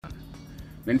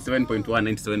97.1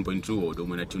 97.2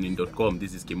 Odomona tuning.com.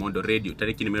 This is Kimondo Radio.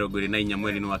 Tariki ni Merogori na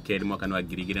inyamweli ni wakeri mwaka na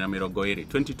wagirigiri na Merogori.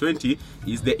 2020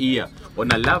 is the year.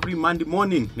 On a lovely Monday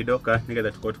morning nidoka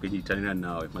nigeza tukao tukijitanina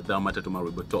nawe. Mathaa matatu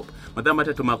marubo top. Mathaa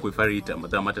matatu makuifarita.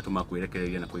 Mathaa matatu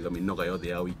makuirekereria na kuiga minoga yothe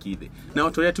ya wikithe. Na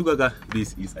otoya tugaga,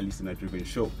 this is a listener driven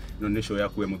show. None show ya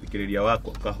kuwe muthikireria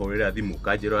wako. Kahorera thimu.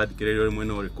 Kajero athikireria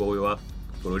mweno ulikowe wa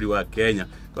Korori wa Kenya.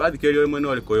 Kwa athikireria mweno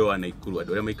ulikowe wa Naikuru.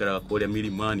 Adore maikara wakoria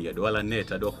milimani. Adore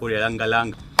net. Adore korea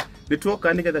langa.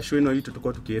 Nituoka nigetha show ino yitu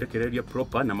tuko tukirekereria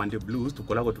proper na Monday Blues,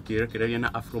 tukolago tukirekereria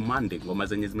na Afro Monday, ngoma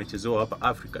zenye zimechezewa hapa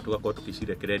Africa, tukako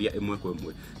tukishirekereria imwe kwa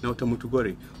imwe. Na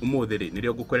utamutugore umuthiri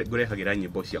nirio gukorehagira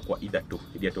nyimbo cia kwa ithatu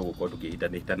iria tugukorwo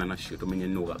tukihitana nacio tumenye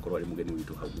nuga korwo ari mugeni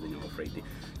witu hau muthenya wa Friday.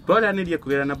 Twaranirie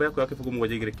kugira namba yako ya kifugu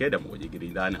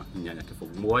 129 nyanya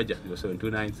kifugu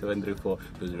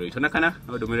 10729734208 na kana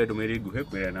no dumire guhe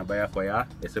kugira namba yako ya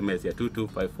SMS ya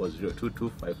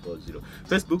 22540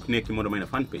 Facebook ni Kimondo Maina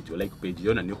fan page, like page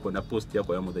yona ni uko na post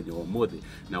yako ya muthenya wa mothe,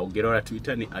 na ugirora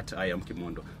Twitter ni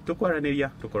 @IamKimondo. Tukwaraniria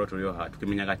tukorwo turio ha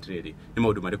tukimenyaga tiriri ni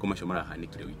maundu mariko macomara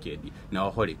hanikire weekend na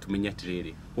ohore tumenya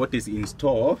tiriri what is in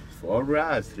store for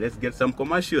us. Let's get some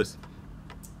commercials.